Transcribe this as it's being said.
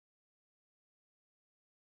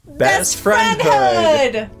Best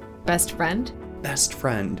friendhood. Best friend. Best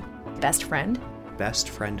friend. Best friend. Best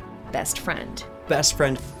friend. Best friend. Best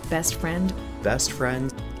friend. Best friend. Best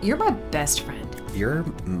friend. You're my best friend. You're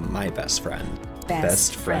my best friend.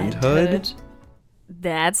 Best friendhood.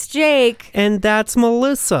 That's Jake. And that's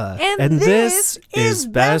Melissa. And this is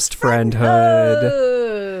Best Friendhood.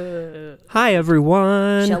 Hi,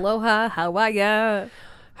 everyone. Aloha, how are ya?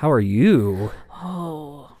 How are you?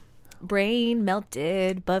 Oh, brain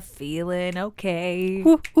melted, but feeling okay.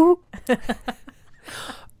 Woo, woo.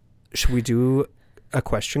 Should we do a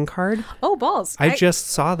question card? Oh, balls. I just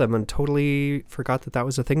saw them and totally forgot that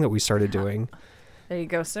was a thing that we started doing. There you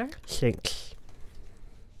go, sir. Thanks.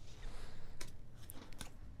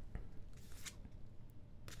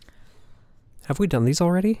 Have we done these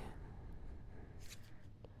already?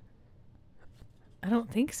 I don't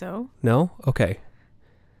think so. No? Okay.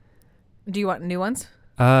 Do you want new ones?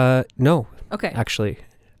 No. Okay. Actually,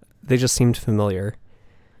 they just seemed familiar.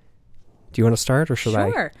 Do you want to start or should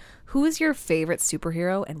I? Sure. Who is your favorite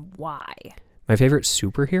superhero and why? My favorite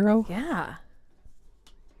superhero? Yeah.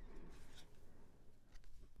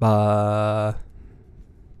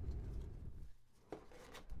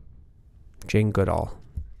 Jane Goodall.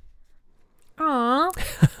 Aww.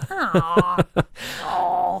 Aww.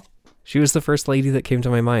 Aww. She was the first lady that came to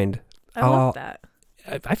my mind. I love that.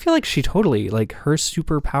 I feel like she totally, like, her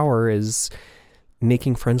superpower is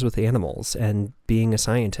making friends with animals and being a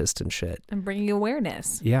scientist and shit. And bringing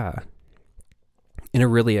awareness. Yeah. In a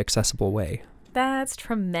really accessible way. That's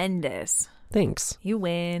tremendous. Thanks. You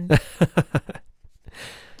win.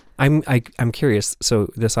 I'm curious.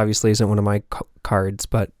 So this obviously isn't one of my cards,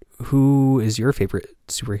 but who is your favorite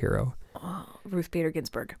superhero? Oh, Ruth Bader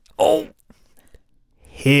Ginsburg. Oh,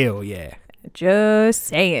 hell yeah. Just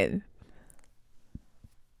saying.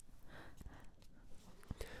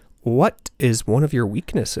 What is one of your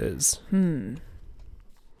weaknesses?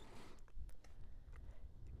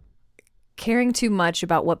 Caring too much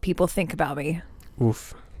about what people think about me.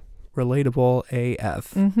 Oof. Relatable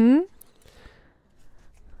AF. Mm-hmm.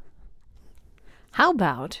 How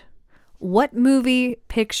about what movie,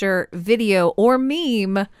 picture, video, or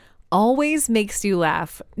meme always makes you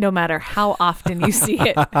laugh no matter how often you see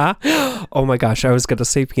it? Oh my gosh, I was going to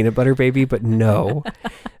say Peanut Butter Baby, but no.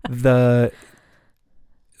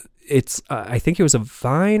 I think it was a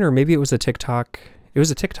Vine or maybe it was a TikTok. It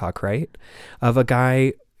was a TikTok, right? Of a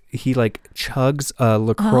guy, he like chugs a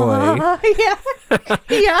LaCroix. Yeah.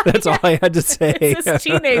 Yeah. That's all I had to say. It's this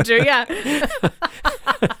teenager, yeah.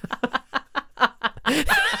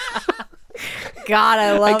 God,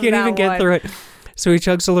 I love that. I can't even get through it. So he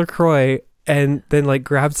chugs a LaCroix and then like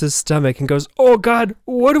grabs his stomach and goes, "Oh God,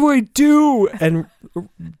 what do I do?" And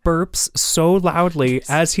burps so loudly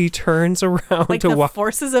as he turns around like to the walk.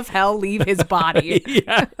 forces of hell leave his body.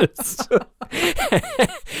 Yes.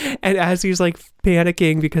 And as he's like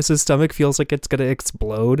panicking because his stomach feels like it's going to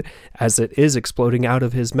explode, as it is exploding out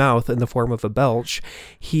of his mouth in the form of a belch,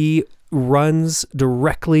 he runs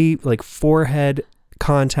directly, like forehead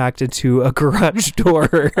contact, into a garage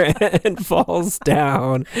door and falls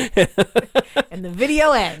down. And the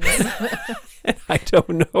video ends. I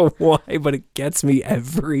don't know why, but it gets me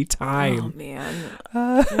every time. Oh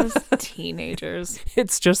man, those teenagers.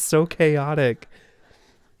 It's just so chaotic.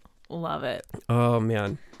 Love it. Oh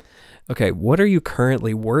man. Okay, what are you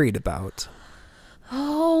currently worried about?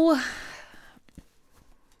 Oh,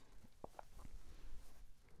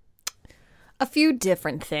 a few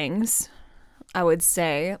different things, I would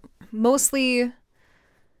say. Mostly,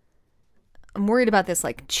 I'm worried about this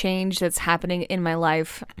like change that's happening in my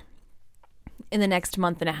life in the next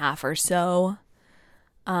month and a half or so.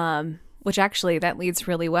 Which actually, that leads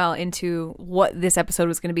really well into what this episode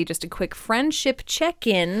was going to be, just a quick friendship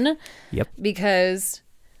check-in. Yep. Because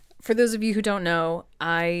for those of you who don't know,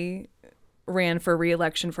 I ran for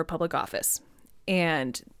re-election for public office.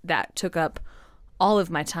 And that took up all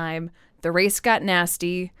of my time. The race got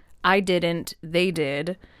nasty. I didn't. They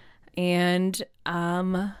did. And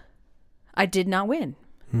I did not win.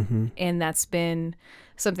 Mm-hmm. And that's been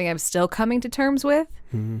something I'm still coming to terms with.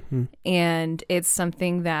 Mm-hmm. And it's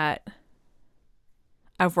something that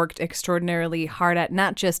I've worked extraordinarily hard at,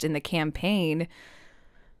 not just in the campaign,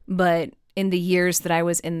 but in the years that I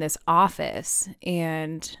was in this office.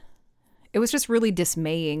 And it was just really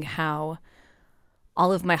dismaying how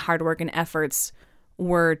all of my hard work and efforts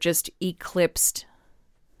were just eclipsed,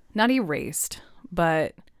 not erased,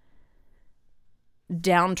 but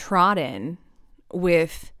downtrodden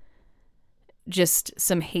with just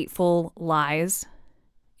some hateful lies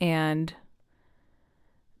and,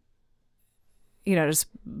 you know, just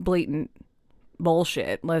blatant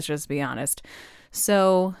bullshit. Let's just be honest.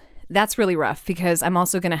 So that's really rough because I'm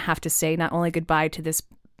also going to have to say not only goodbye to this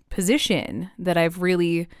position that I've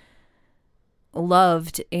really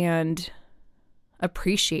loved and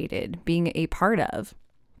appreciated being a part of,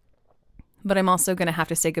 but I'm also going to have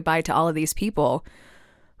to say goodbye to all of these people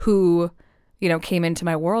who, you know, came into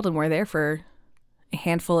my world and were there for a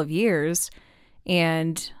handful of years.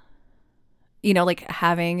 And, you know, like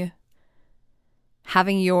having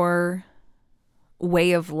your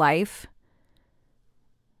way of life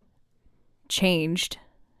changed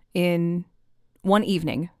in one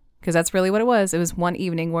evening, because that's really what it was. It was one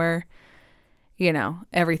evening where, you know,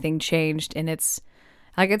 everything changed, and it's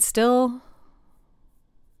like, it's still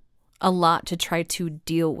a lot to try to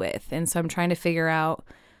deal with. And so I'm trying to figure out,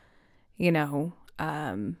 you know,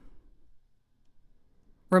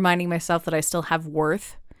 reminding myself that I still have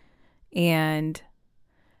worth, and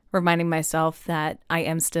reminding myself that I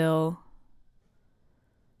am still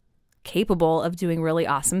capable of doing really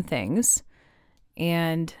awesome things.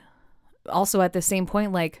 And also at the same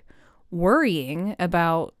point, like, worrying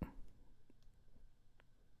about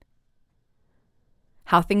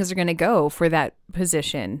how things are going to go for that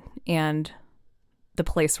position and the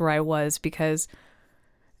place where I was, because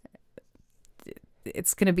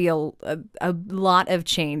it's going to be a lot of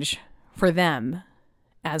change for them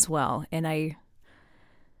as well. And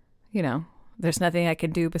you know, there's nothing I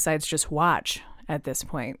can do besides just watch at this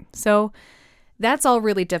point. So that's all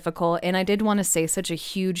really difficult. And I did want to say such a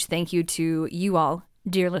huge thank you to you all,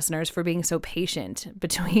 dear listeners, for being so patient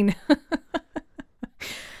between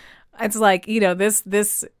it's like, you know,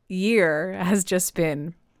 this year has just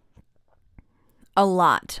been a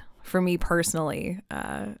lot for me personally.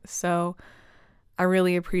 So I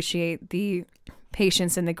really appreciate the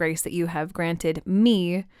patience and the grace that you have granted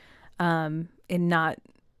me in not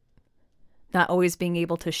always being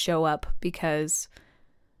able to show up, because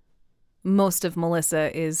most of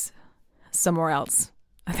Melissa is somewhere else,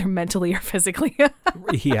 either mentally or physically.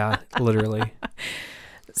 Yeah, literally.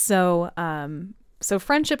 So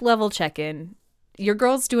friendship level check-in. Your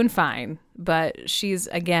girl's doing fine, but she's,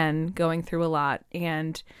 again, going through a lot.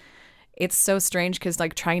 And it's so strange because,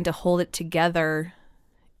 like, trying to hold it together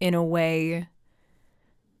in a way,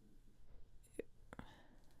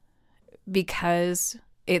 because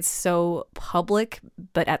it's so public,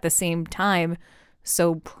 but at the same time,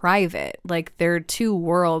 so private. Like, there are two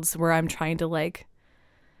worlds where I'm trying to, like,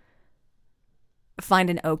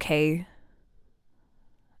 find an okay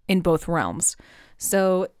in both realms.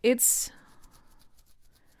 So it's,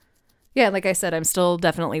 yeah, like I said, I'm still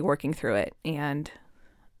definitely working through it, and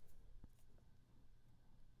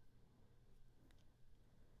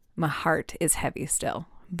my heart is heavy still,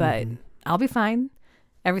 but I'll be fine.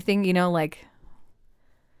 Everything, you know, like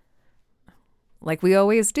we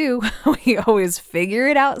always do, we always figure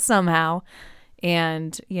it out somehow.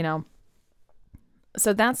 And, you know,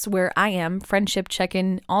 so that's where I am. Friendship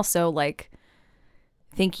check-in also, like,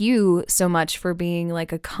 thank you so much for being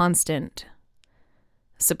like a constant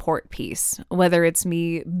support piece, whether it's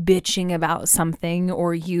me bitching about something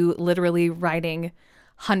or you literally writing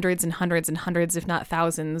hundreds and hundreds and hundreds, if not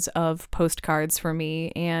thousands, of postcards for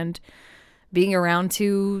me, and being around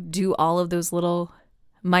to do all of those little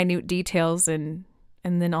minute details, and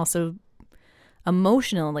then also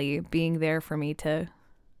emotionally being there for me to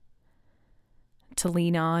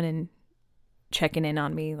lean on and checking in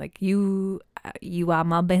on me. Like, you are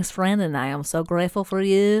my best friend, and I am so grateful for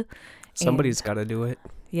you. Somebody's got to do it.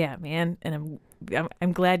 Yeah, man. And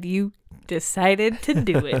I'm glad you decided to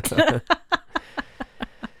do it.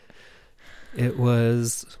 It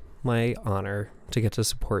was my honor to get to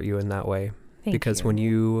support you in that way. Because when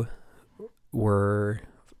you were,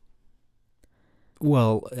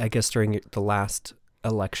 well, I guess during the last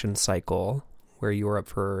election cycle where you were up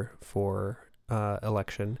for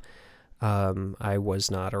election, I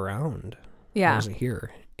was not around. Yeah. I wasn't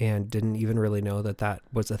here and didn't even really know that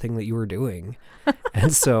was a thing that you were doing.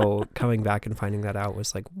 And so coming back and finding that out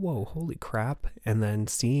was like, whoa, holy crap. And then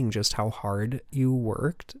seeing just how hard you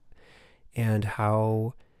worked and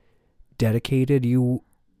how dedicated you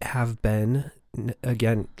have been,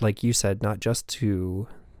 again, like you said, not just to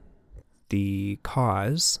the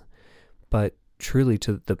cause, but truly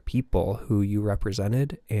to the people who you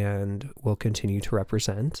represented and will continue to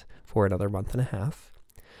represent for another month and a half.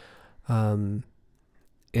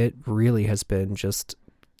 It really has been just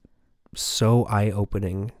so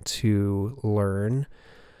eye-opening to learn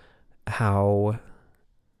how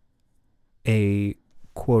a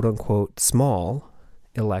quote-unquote small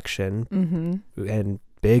election, and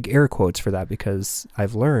big air quotes for that because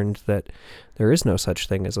I've learned that there is no such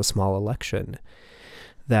thing as a small election,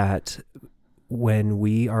 that when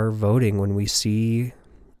we are voting, when we see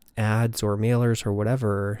ads or mailers or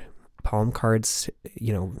whatever, palm cards,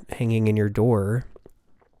 hanging in your door,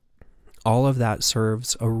 all of that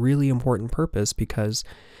serves a really important purpose, because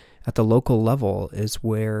at the local level is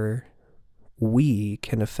where we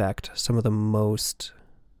can affect some of the most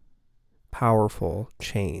powerful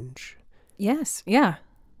change. Yes. Yeah.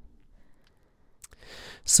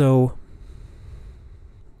 So,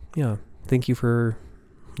 yeah, thank you for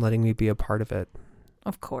letting me be a part of it.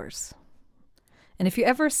 Of course. And if you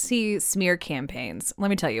ever see smear campaigns, let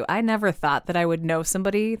me tell you, I never thought that I would know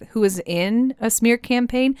somebody who was in a smear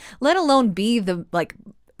campaign, let alone be the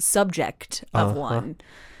subject of one.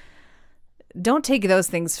 Don't take those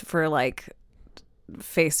things for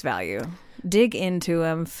face value. Dig into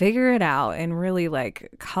them, figure it out, and really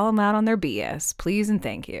call them out on their BS, please and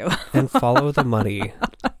thank you. And follow the money.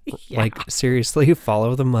 Yeah. Seriously,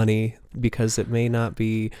 follow the money, because it may not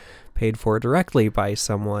be paid for directly by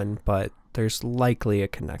someone, but there's likely a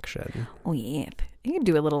connection. Oh, yeah. You can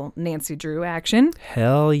do a little Nancy Drew action.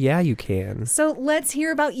 Hell yeah, you can. So let's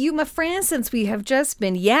hear about you, my friend, since we have just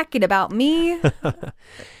been yakking about me.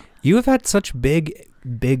 You have had such big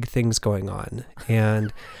things going on,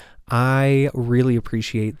 and I really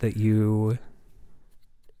appreciate that you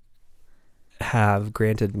have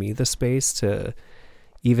granted me the space to,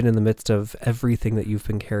 even in the midst of everything that you've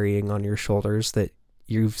been carrying on your shoulders, that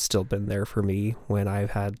you've still been there for me when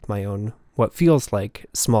I've had my own, what feels like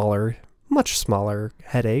much smaller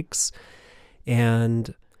headaches.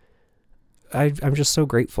 And I'm just so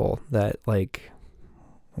grateful that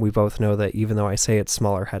we both know that even though I say it's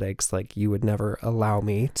smaller headaches, you would never allow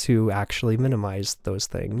me to actually minimize those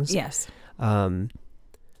things. Yes.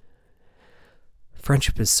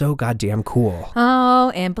 Friendship is so goddamn cool.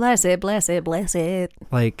 Oh, and bless it, bless it, bless it.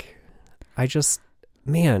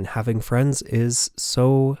 Having friends is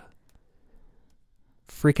so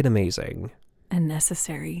freaking amazing. And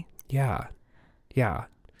necessary. Yeah. Yeah.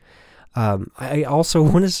 I also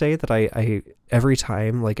want to say that I every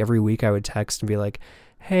time, every week, I would text and be like,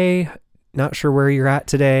 hey, not sure where you're at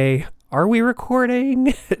today. Are we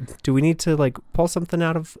recording? Do we need to pull something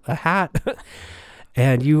out of a hat?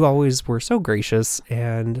 And you always were so gracious,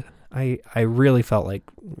 and I really felt I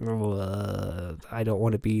don't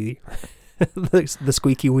want to be the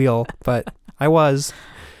squeaky wheel, but I was.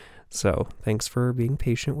 So thanks for being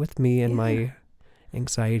patient with me and my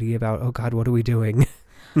anxiety about, oh God, what are we doing?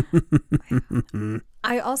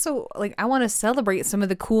 I also I want to celebrate some of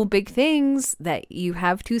the cool big things that you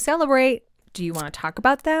have to celebrate. Do you want to talk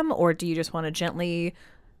about them, or do you just want to gently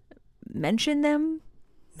mention them?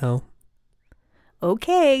 No.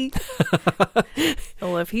 Okay.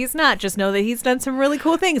 Well, if he's not, just know that he's done some really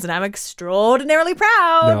cool things, and I'm extraordinarily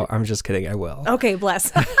proud. No, I'm just kidding. I will. Okay,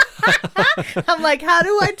 bless. I'm how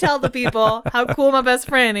do I tell the people how cool my best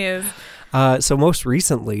friend is? So most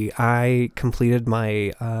recently, I completed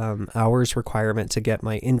my hours requirement to get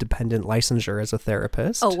my independent licensure as a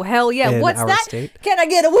therapist. Oh, hell yeah. In What's our that? state. Can I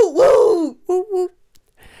get a woo woo? Woo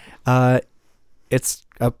woo. It's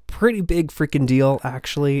a pretty big freaking deal,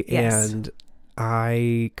 actually. Yes. And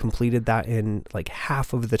I completed that in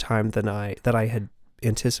half of the time that I had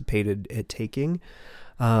anticipated it taking.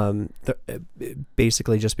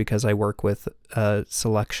 Basically just because I work with a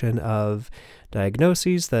selection of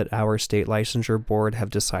diagnoses that our state licensure board have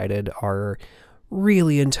decided are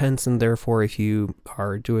really intense, and therefore if you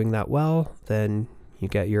are doing that well, then you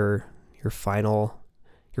get your final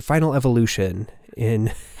evolution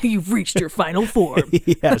in You've reached your final form.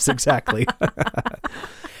 Yes, exactly.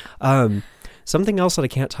 Something else that I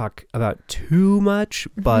can't talk about too much,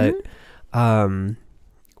 but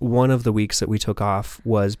one of the weeks that we took off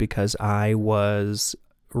was because I was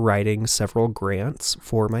writing several grants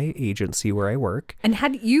for my agency where I work. And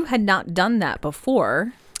you had not done that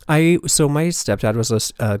before. So my stepdad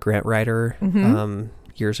was a grant writer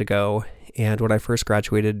years ago, and when I first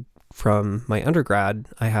graduated from my undergrad,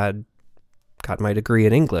 I had gotten my degree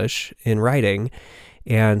in English in writing.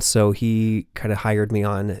 And so he kind of hired me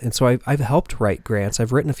on. And so I've helped write grants.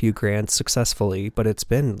 I've written a few grants successfully, but it's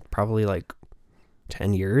been probably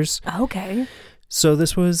 10 years. Okay. So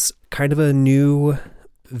this was kind of a new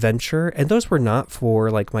venture. And those were not for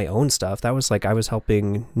my own stuff. That was I was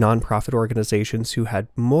helping nonprofit organizations who had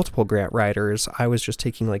multiple grant writers. I was just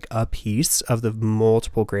taking a piece of the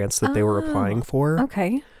multiple grants that they were applying for.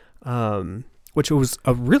 Okay. Which was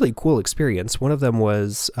a really cool experience. One of them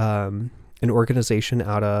was an organization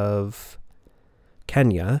out of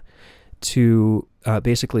Kenya to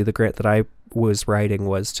basically the grant that I was writing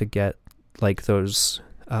was to get those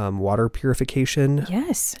water purification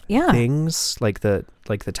Yes. Yeah. things, like the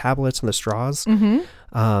tablets and the straws,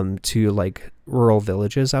 Mm-hmm. to like rural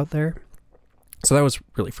villages out there. So that was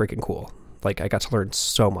really freaking cool. Like I got to learn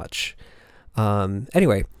so much.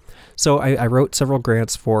 Anyway, so I wrote several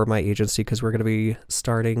grants for my agency because we're going to be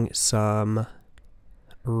starting some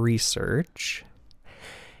research.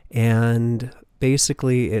 And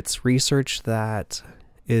basically it's research that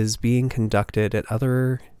is being conducted at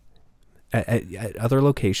other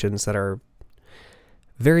locations that are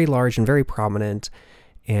very large and very prominent.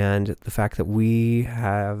 And the fact that we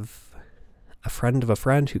have a friend of a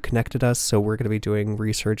friend who connected us, so we're going to be doing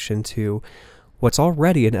research into what's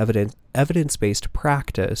already an evidence-based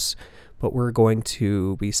practice, but we're going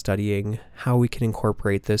to be studying how we can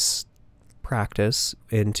incorporate this practice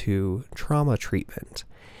into trauma treatment.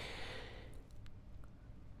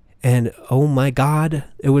 And oh my God,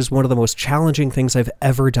 it was one of the most challenging things I've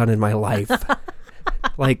ever done in my life.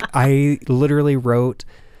 Like I literally wrote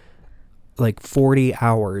like 40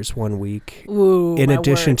 hours one week. Ooh, in my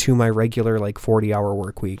addition word. to my regular like 40-hour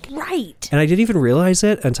work week. Right. And I didn't even realize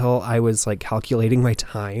it until I was like calculating my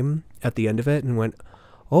time at the end of it and went,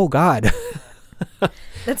 oh God.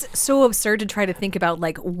 That's so absurd to try to think about,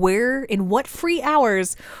 like, where, in what free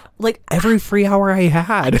hours, like, Every free hour I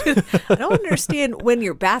had. I don't understand when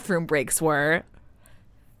your bathroom breaks were.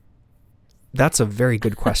 That's a very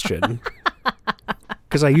good question.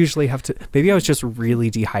 Because I usually have to, maybe I was just really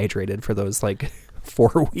dehydrated for those like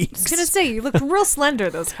 4 weeks. I was going to say, you looked real slender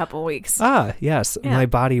those couple weeks. Ah, yes. Yeah. My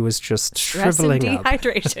body was just Stress and shriveling up.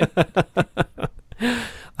 dehydration.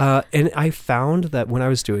 And I found that when I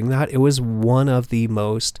was doing that, it was one of the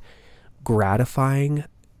most gratifying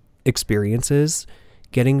experiences,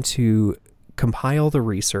 getting to compile the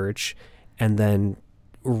research and then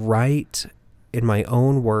write in my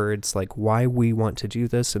own words, like why we want to do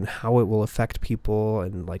this and how it will affect people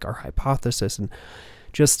and like our hypothesis, and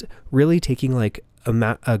just really taking like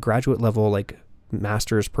a graduate level, like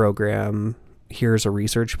master's program. Here's a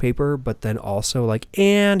research paper, but then also like,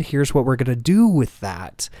 and here's what we're going to do with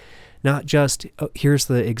that. Not just, here's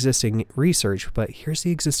the existing research, but here's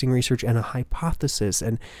the existing research and a hypothesis.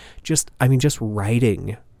 And just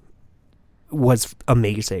writing was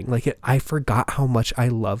amazing. Like I forgot how much I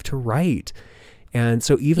love to write. And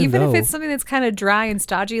so even though, if it's something that's kind of dry and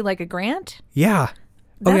stodgy, like a grant. yeah.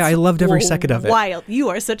 Oh yeah, I loved every second of it. Wild. You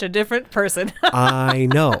are such a different person. I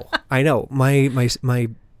know. My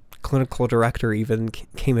clinical director even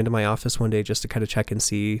came into my office one day just to kind of check and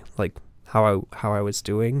see like how I was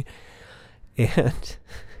doing, and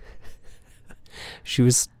she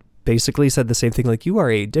was basically said the same thing, like, you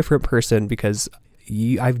are a different person because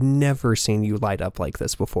I've never seen you light up like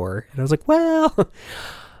this before. And I was like, well,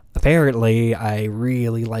 apparently I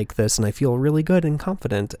really like this and I feel really good and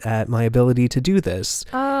confident at my ability to do this.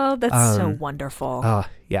 Oh, that's so wonderful.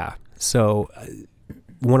 Yeah. So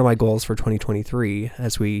one of my goals for 2023,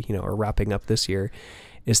 as we, are wrapping up this year,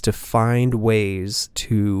 is to find ways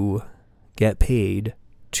to get paid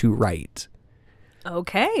to write.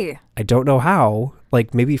 Okay. I don't know how,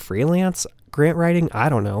 like maybe freelance grant writing. I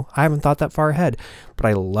don't know. I haven't thought that far ahead, but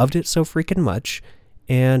I loved it so freaking much.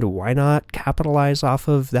 And why not capitalize off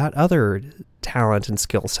of that other talent and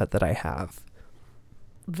skill set that I have?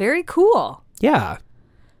 Very cool. Yeah.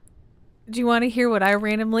 Do you want to hear what I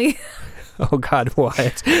randomly Oh God,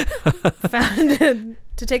 what? found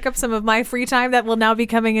to take up some of my free time that will now be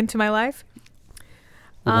coming into my life?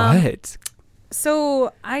 What?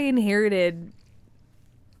 So I inherited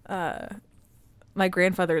my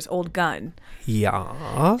grandfather's old gun.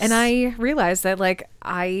 Yeah. And I realized that, like,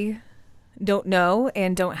 I don't know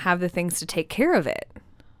and don't have the things to take care of it.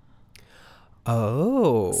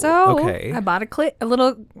 Oh. So okay. I bought a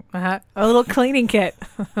little cleaning kit.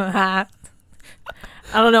 I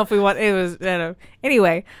don't know if we want it was. I don't know.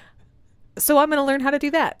 Anyway, so I'm gonna learn how to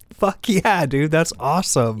do that. Fuck yeah, dude. That's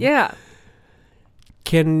awesome. Yeah.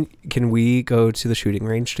 Can we go to the shooting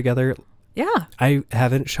range together? Yeah. I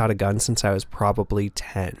haven't shot a gun since I was probably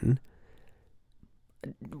 10.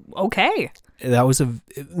 Okay. That was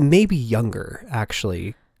maybe younger,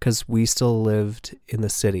 actually, because we still lived in the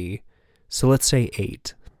city. So let's say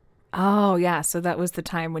 8. Oh yeah. So that was the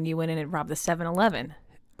time when you went in and robbed the 7-Eleven.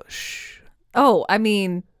 Shh. Oh, I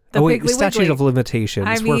mean the wait, Piggly statute Wiggly. of limitations.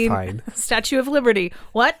 I We're mean, fine. Statue of Liberty.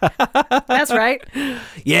 What? That's right.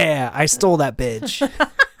 Yeah, I stole that bitch.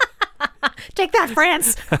 Take that,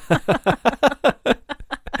 France.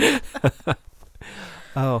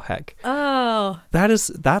 Oh heck. Oh,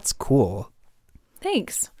 That's cool.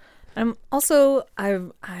 thanks.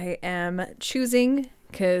 I am choosing,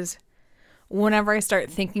 because whenever I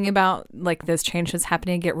start thinking about like those changes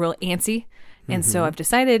happening, I get real antsy, And so I've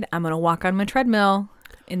decided I'm going to walk on my treadmill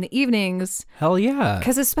in the evenings. Hell yeah.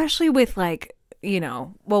 Because especially with like,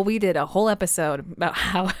 we did a whole episode about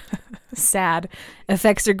how sad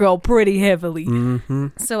affects your girl pretty heavily. Mm-hmm.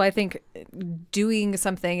 So I think doing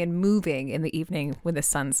something and moving in the evening when the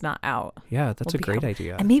sun's not out. Yeah, that's a great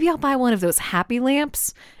idea. And maybe I'll buy one of those happy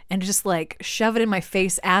lamps and just like shove it in my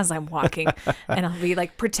face as I'm walking. And I'll be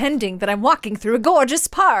like pretending that I'm walking through a gorgeous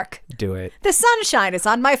park. Do it. The sunshine is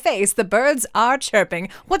on my face. The birds are chirping.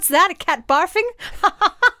 What's that? A cat barfing?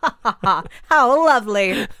 How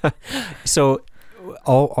lovely. So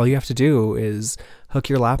all you have to do is hook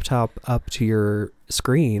your laptop up to your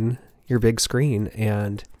screen, your big screen,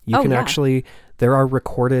 and you can actually, there are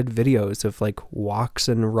recorded videos of like walks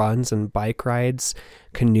and runs and bike rides,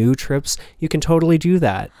 canoe trips. You can totally do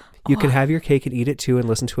that. You can have your cake and eat it too and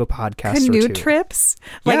listen to a podcast Canoe or two. trips?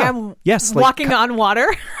 Like I'm like walking on water?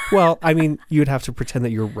 Well, I mean, you'd have to pretend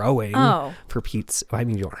that you're rowing Oh. for Pete's. I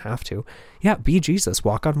mean, you don't have to. Yeah, be Jesus.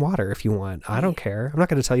 Walk on water if you want. I don't care. I'm not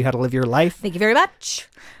going to tell you how to live your life. Thank you very much.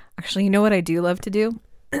 Actually, you know what I do love to do?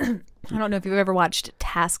 I don't know if you've ever watched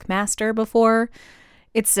Taskmaster before.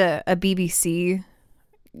 It's a BBC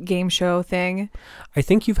game show thing. I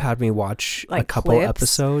think you've had me watch Like a couple clips.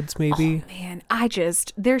 episodes, maybe. Oh, man,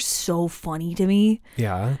 they're so funny to me.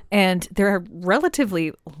 Yeah. And they're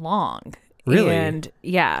relatively long. Really? And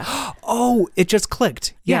yeah. Oh, it just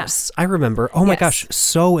clicked. Yeah. Yes, I remember. Oh my Yes. gosh,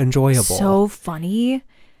 so enjoyable. So funny.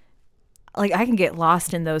 Like I can get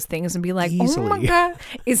lost in those things and be like, oh my Easily. God,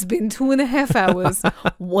 it's been 2.5 hours.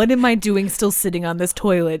 What am I doing still sitting on this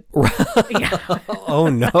toilet? Yeah. Oh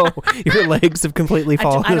no, your legs have completely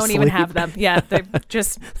fallen I don't asleep. even have them. Yeah, they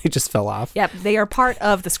just fell off. yeah, they are part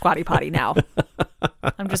of the squatty potty now.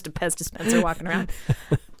 I'm just a Pez dispenser walking around.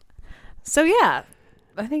 So yeah,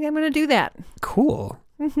 I think I'm going to do that. Cool.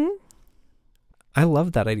 Mm-hmm. I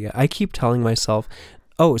love that idea. I keep telling myself,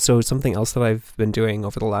 oh, so something else that I've been doing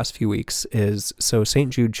over the last few weeks is, so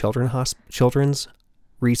St. Jude Children's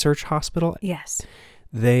Research Hospital. Yes.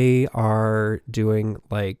 They are doing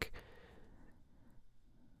like,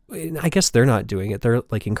 I guess they're not doing it. They're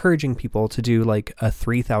like encouraging people to do like a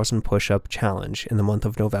 3,000 push-up challenge in the month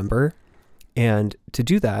of November, and to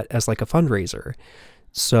do that as like a fundraiser.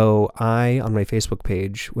 So on my Facebook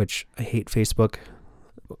page, which I hate Facebook,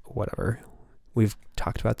 whatever. We've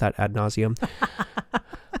talked about that ad nauseum.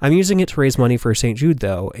 I'm using it to raise money for St. Jude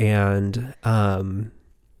though. And, oh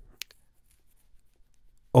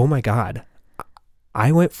my God,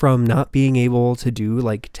 I went from not being able to do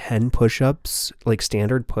like 10 push-ups, like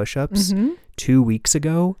standard push-ups 2 weeks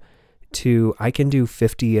ago, to I can do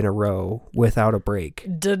 50 in a row without a break.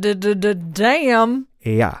 Damn.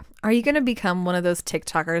 Yeah. Are you going to become one of those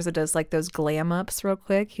TikTokers that does like those glam ups real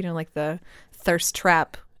quick? Like the thirst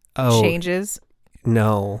trap changes?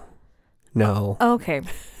 No. Okay.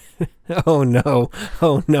 Oh no.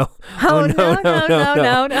 Oh no.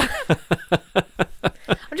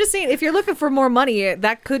 I'm just saying, if you're looking for more money,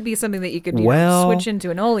 that could be something that you could switch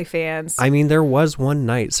into an OnlyFans. I mean, there was one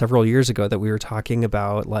night several years ago that we were talking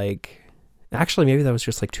about, like, actually maybe that was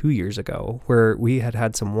just like 2 years ago, where we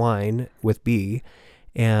had some wine with B,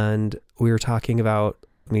 and we were talking about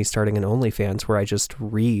me starting an OnlyFans where I just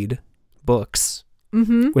read books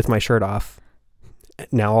with my shirt off.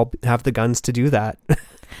 Now I'll have the guns to do that.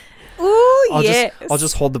 Ooh, yes. I'll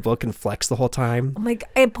just hold the book and flex the whole time. I'm like,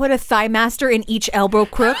 and put a thigh master in each elbow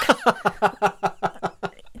crook.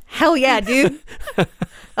 Hell yeah, dude.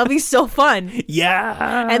 That'll be so fun.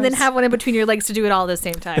 Yeah. And then have one in between your legs to do it all at the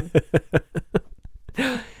same time.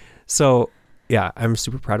 So, yeah, I'm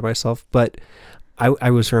super proud of myself. But I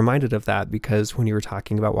was reminded of that because when you were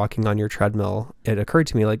talking about walking on your treadmill, it occurred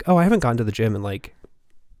to me like, oh, I haven't gone to the gym in like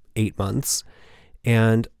 8 months.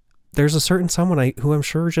 And there's a certain someone who I'm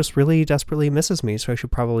sure just really desperately misses me. So I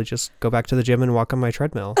should probably just go back to the gym and walk on my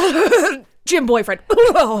treadmill. Gym boyfriend.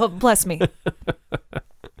 Oh, bless me.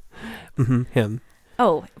 Him.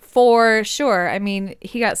 Oh, for sure. I mean,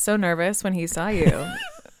 he got so nervous when he saw you.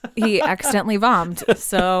 He accidentally vomed.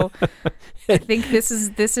 So I think this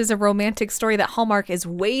is a romantic story that Hallmark is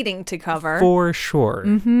waiting to cover. For sure.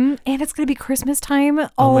 And it's going to be Christmas time.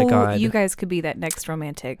 Oh my God. You guys could be that next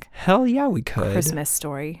romantic Hell yeah, we could. Christmas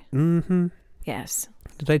story. Mm-hmm. Yes.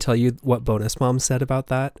 Did I tell you what Bonus Mom said about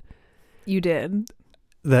that? You did.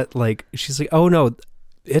 That like, she's like, oh no,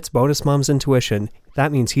 it's Bonus Mom's intuition.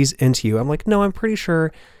 That means he's into you. I'm like, no, I'm pretty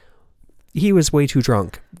sure he was way too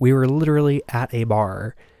drunk. We were literally at a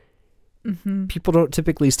bar. People don't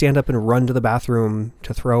typically stand up and run to the bathroom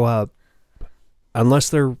to throw up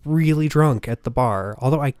unless they're really drunk at the bar.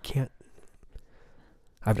 Although I've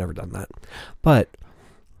never done that. But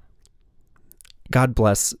God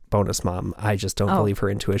bless bonus mom. I just don't believe her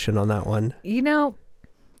intuition on that one. You know,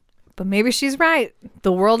 but maybe she's right.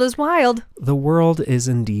 The world is wild. The world is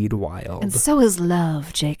indeed wild. And so is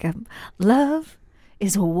love, Jacob. Love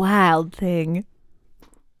is a wild thing.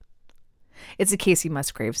 It's a Casey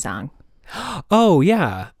Musgrave song. Oh,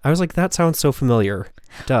 yeah. I was like, that sounds so familiar.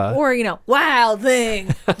 Duh. Or, wild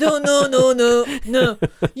thing. No, no, no, no, no.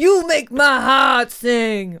 You make my heart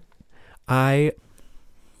sing. I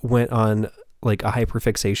went on like a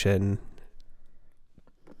hyperfixation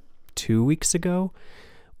 2 weeks ago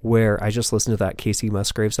where I just listened to that Casey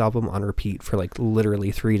Musgraves album on repeat for like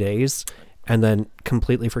literally 3 days and then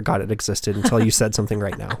completely forgot it existed until you said something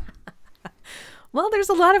right now. Well, there's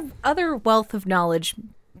a lot of other wealth of knowledge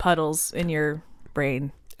puddles in your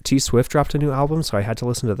brain. T Swift dropped a new album, so I had to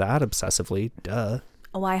listen to that obsessively. Duh.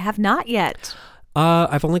 Oh, I have not yet.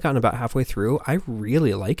 I've only gotten about halfway through. I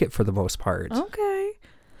really like it for the most part. Okay.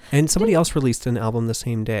 And somebody else released an album the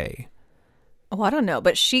same day. Oh, I don't know,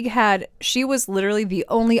 but she was literally the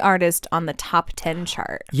only artist on the top 10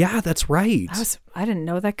 chart. Yeah, that's right. I didn't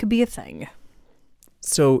know that could be a thing.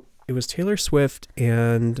 So it was Taylor Swift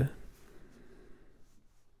and...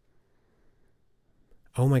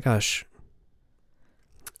 Oh my gosh.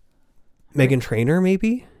 Meghan Trainor,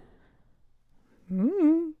 maybe?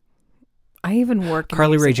 I even work in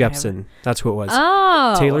Carly Rae music. Jepsen. That's who it was.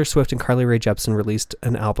 Oh. Taylor Swift and Carly Rae Jepsen released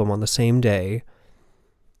an album on the same day.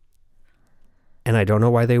 And I don't know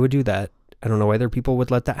why they would do that. I don't know why their people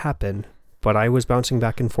would let that happen. But I was bouncing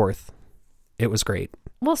back and forth. It was great.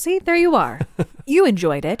 Well, see, there you are. You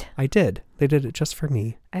enjoyed it. I did. They did it just for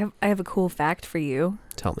me. I have a cool fact for you.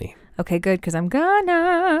 Tell me. Okay, good, because I'm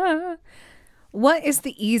gonna. What is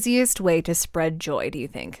the easiest way to spread joy, do you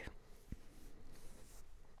think?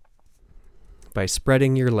 By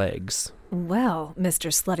spreading your legs. Well, Mr.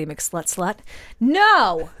 Slutty McSlut.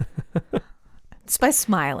 No! It's by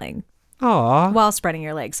smiling Aw. while spreading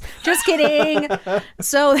your legs. Just kidding.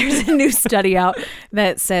 So there's a new study out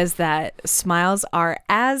that says that smiles are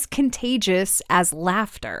as contagious as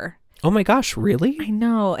laughter. Oh my gosh, really? I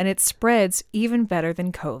know, and it spreads even better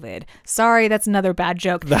than COVID. Sorry, that's another bad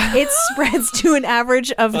joke. It spreads to an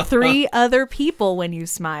average of 3 other people when you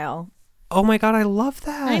smile. Oh my God, I love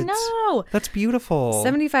that. I know. That's beautiful.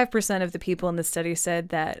 75% of the people in the study said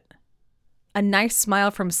that a nice smile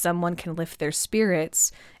from someone can lift their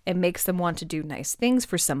spirits. It makes them want to do nice things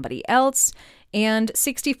for somebody else. And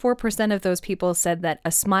 64% of those people said that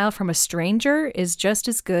a smile from a stranger is just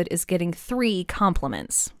as good as getting 3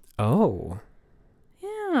 compliments. Oh.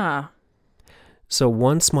 Yeah. So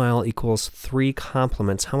 1 smile equals 3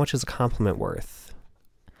 compliments. How much is a compliment worth?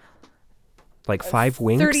 Like 5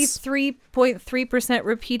 winks? 33.3%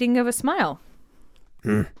 repeating of a smile.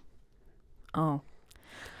 Oh.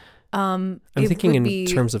 I'm thinking in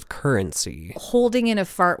terms of currency. Holding in a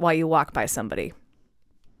fart while you walk by somebody.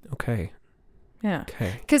 Okay. Yeah.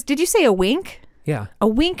 Okay. Because did you say a wink? Yeah. A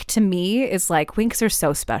wink to me is like, winks are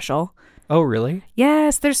so special. Oh, really?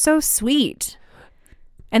 Yes, they're so sweet.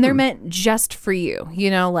 And they're meant just for you,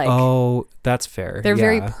 like. Oh, that's fair. They're Yeah.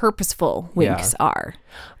 very purposeful, winks are.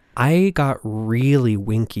 I got really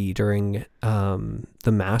winky during the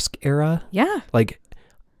mask era. Yeah. Like,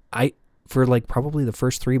 for like probably the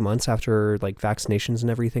first 3 months after like vaccinations and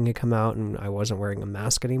everything had come out and I wasn't wearing a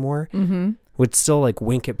mask anymore, would still like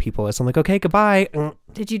wink at people as I'm like, okay, goodbye.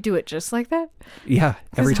 Did you do it just like that? Yeah,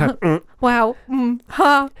 every time. Wow.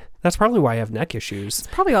 Ha. That's probably why I have neck issues.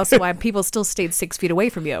 Probably also why people still stayed 6 feet away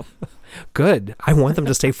from you. Good. I want them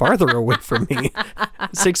to stay farther away from me.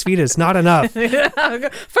 6 feet is not enough.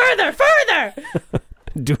 Further.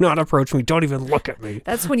 Do not approach me. Don't even look at me.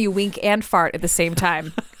 That's when you wink and fart at the same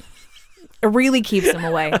time. It really keeps them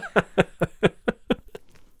away.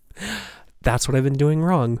 That's what I've been doing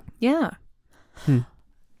wrong. Yeah.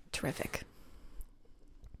 Terrific.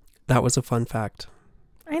 That was a fun fact.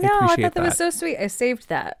 I know. I appreciate thought that was so sweet. I saved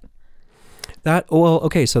that.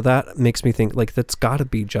 Okay, so that makes me think like that's got to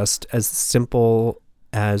be just as simple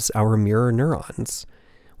as our mirror neurons.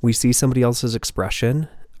 We see somebody else's expression,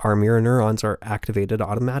 our mirror neurons are activated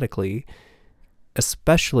automatically,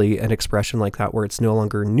 especially an expression like that where it's no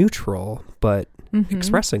longer neutral, but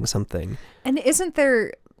expressing something. And hasn't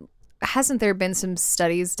there been some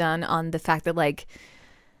studies done on the fact that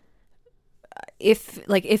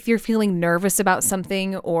if you're feeling nervous about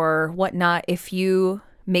something or whatnot, if you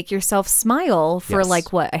make yourself smile for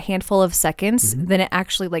a handful of seconds, then it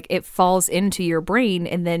actually it falls into your brain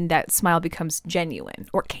and then that smile becomes genuine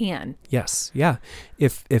or can. Yes. Yeah.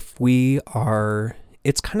 If we are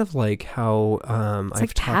it's kind of like how It's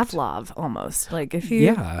like Pavlov almost. Like if you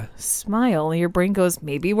Yeah. smile, your brain goes,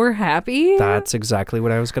 maybe we're happy. That's exactly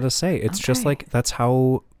what I was going to say. It's just Okay. like that's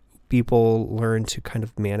how people learn to kind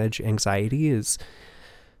of manage anxiety is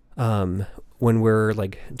when we're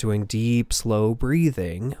like doing deep, slow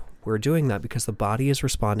breathing, we're doing that because the body is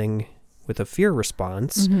responding with a fear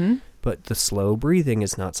response, but the slow breathing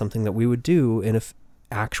is not something that we would do in a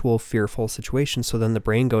actual fearful situation. So then the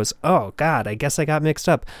brain goes, oh God, I guess I got mixed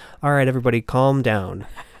up. All right, everybody calm down.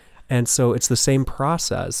 And so it's the same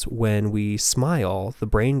process when we smile. The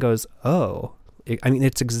brain goes, oh,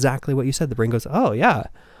 it's exactly what you said. The brain goes, oh yeah.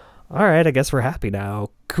 All right, I guess we're happy now.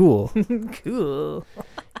 Cool. Cool.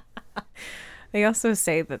 They also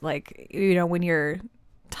say that, like, you know, when you're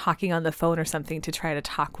talking on the phone or something, to try to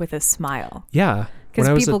talk with a smile. Yeah.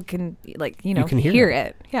 Because people can, like, you know, can hear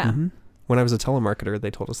it. Yeah. Mm-hmm. When I was a telemarketer, they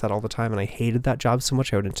told us that all the time, and I hated that job so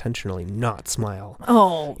much I would intentionally not smile.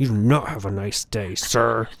 Oh. You do not have a nice day,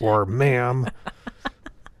 sir or ma'am.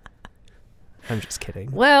 I'm just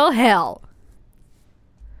kidding. Well, hell.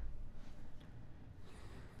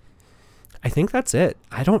 I think that's it.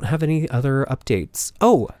 I don't have any other updates.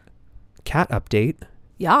 Oh, cat update.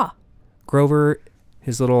 Yeah. Grover,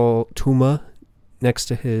 his little tumor next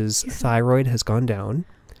to his thyroid has gone down.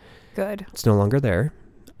 Good. It's no longer there.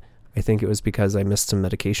 I think it was because I missed some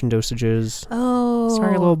medication dosages. Oh.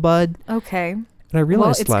 Sorry, little bud. Okay. And I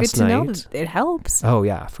realized well, last it's good to night. know that it helps. Oh,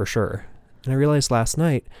 yeah, for sure. And I realized last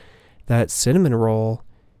night that Cinnamon Roll,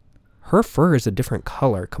 her fur is a different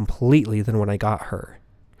color completely than when I got her.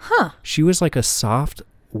 Huh. She was like a soft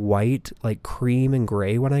white, like cream and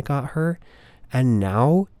gray when I got her. And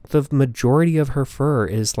now the majority of her fur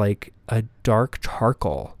is like a dark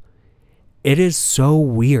charcoal. It is so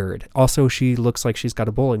weird. Also, she looks like she's got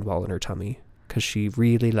a bowling ball in her tummy because she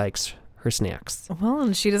really likes her snacks. Well,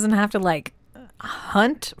 and she doesn't have to, like,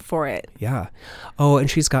 hunt for it. Yeah. Oh, and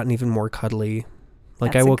she's gotten even more cuddly.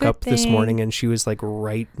 Like, That's I a woke good up this thing. morning and she was like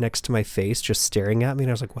right next to my face, just staring at me. And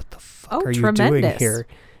I was like, what the fuck Oh, are you doing tremendous. here?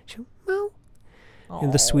 She went, well, in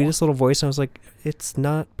the sweetest little voice. I was like, it's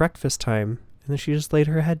not breakfast time. And then she just laid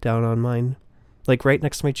her head down on mine, like right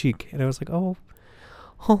next to my cheek. And I was like, oh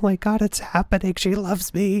my God, it's happening. She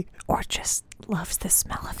loves me. Or just loves the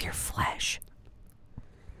smell of your flesh.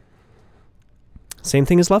 Same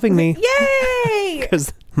thing as loving me. Yay!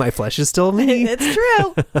 Because my flesh is still me. It's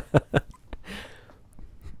true.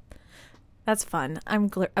 That's fun. I'm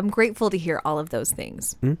grateful to hear all of those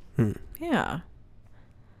things. Mm-hmm. Yeah.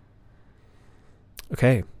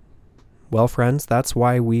 Okay. Well, friends, that's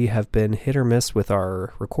why we have been hit or miss with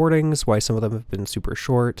our recordings, why some of them have been super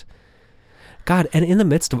short. God, and in the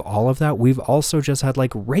midst of all of that, we've also just had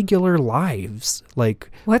like regular lives.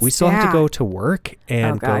 Like What's we still have to that? go to work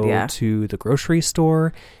and go to the grocery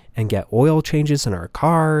store and get oil changes in our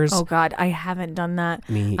cars. Oh God, I haven't done that.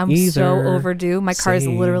 Me I'm either. so overdue. My car is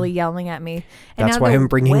Same. literally yelling at me. And That's now why the I'm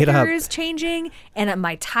bringing it up. weather is changing, and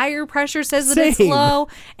my tire pressure says that it's Same. low,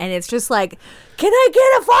 and it's just like, can I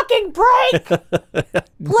get a fucking break,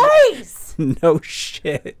 please? No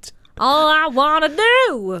shit. All I wanna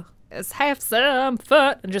do is have some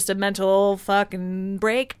fun and just a mental fucking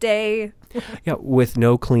break day. Yeah, with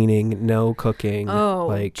no cleaning, no cooking. Oh,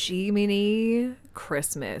 like Jiminy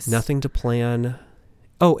Christmas. nothing to plan.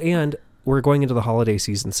 Oh, and we're going into the holiday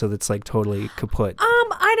season, so that's like totally kaput.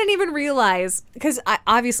 I didn't even realize because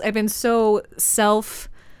I've been so self.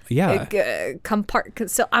 Yeah.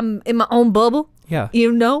 So I'm in my own bubble. Yeah.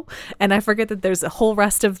 You know, and I forget that there's a whole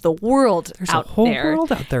rest of the world There's out a whole there.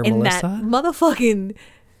 world out there, and Melissa. that motherfucking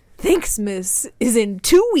Thanksmas is in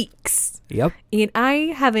 2 weeks. Yep. And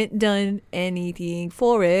I haven't done anything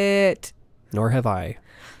for it. Nor have I.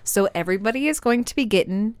 So everybody is going to be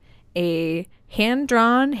getting a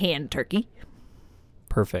hand-drawn hand turkey.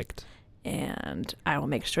 Perfect. And I will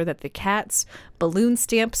make sure that the cats balloon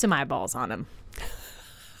stamp some eyeballs on them.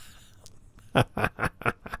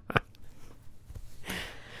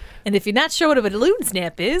 And if you're not sure what a balloon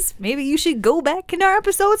stamp is, maybe you should go back in our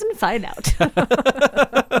episodes and find out.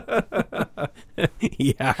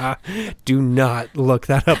 Yeah. Do not look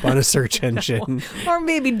that up on a search engine. Or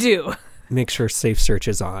maybe do. Make sure safe search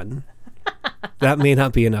is on. That may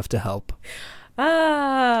not be enough to help.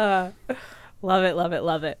 Ah, love it, love it,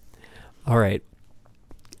 love it. All right.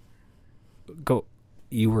 Go.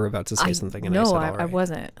 You were about to say something and I said all right. I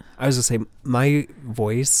wasn't. I was going to say, my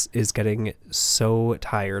voice is getting so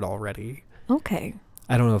tired already. Okay.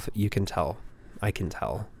 I don't know if you can tell. I can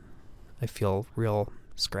tell. I feel real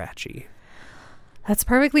scratchy. That's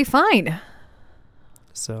perfectly fine.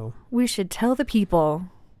 So. We should tell the people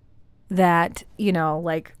that, you know,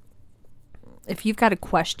 like, if you've got a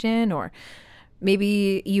question or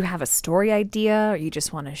Maybe you have a story idea or you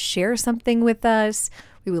just want to share something with us.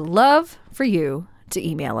 We would love for you to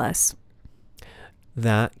email us.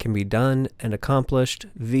 That can be done and accomplished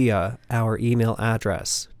via our email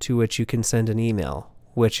address, to which you can send an email,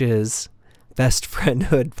 which is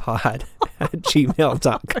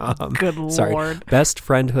bestfriendhoodpod@gmail.com. Good Sorry, Lord.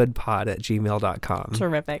 bestfriendhoodpod@gmail.com.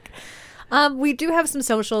 Terrific. We do have some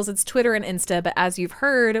socials. It's Twitter and Insta, but as you've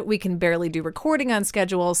heard, we can barely do recording on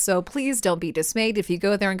schedule. So please don't be dismayed if you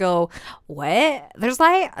go there and go, what? There's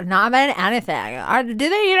like not been anything. Do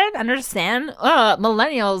they even understand?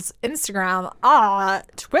 Millennials, Instagram,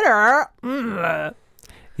 Twitter.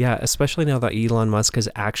 Yeah, especially now that Elon Musk has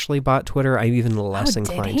actually bought Twitter, I'm even less did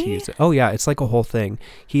inclined to he? use it. Oh, yeah, it's like a whole thing.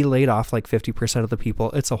 He laid off like 50% of the people.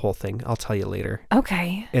 It's a whole thing. I'll tell you later.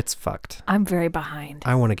 Okay. It's fucked. I'm very behind.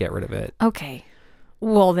 I want to get rid of it. Okay.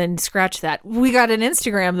 Well, then scratch that. We got an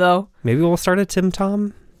Instagram, though. Maybe we'll start a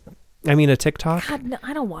TikTok. God, no,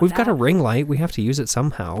 I don't want We've that. got a ring light. We have to use it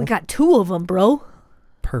somehow. We got 2 of them, bro.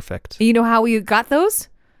 Perfect. You know how we got those?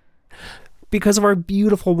 Because of our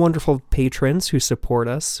beautiful, wonderful patrons who support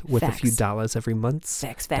us with a few Facts. dollars every month.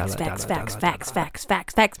 Facts.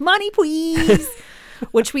 Money, please.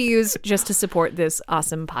 Which we use just to support this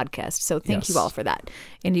awesome podcast. So thank you Yes. all for that.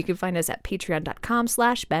 And you can find us at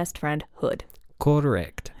patreon.com/bestfriendhood.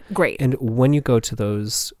 Correct. Great. And when you go to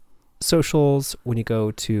those socials, when you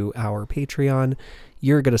go to our Patreon,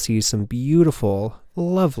 you're going to see some beautiful,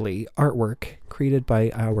 lovely artwork created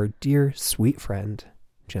by our dear, sweet friend,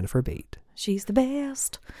 Jennifer Bate. She's the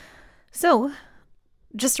best. So,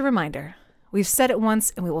 just a reminder. We've said it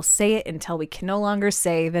once and we will say it until we can no longer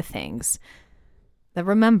say the things. That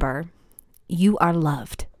remember, you are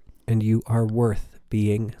loved. And you are worth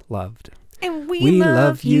being loved. And we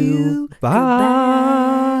love you.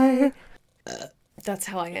 Bye. Goodbye. That's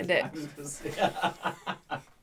how I end it.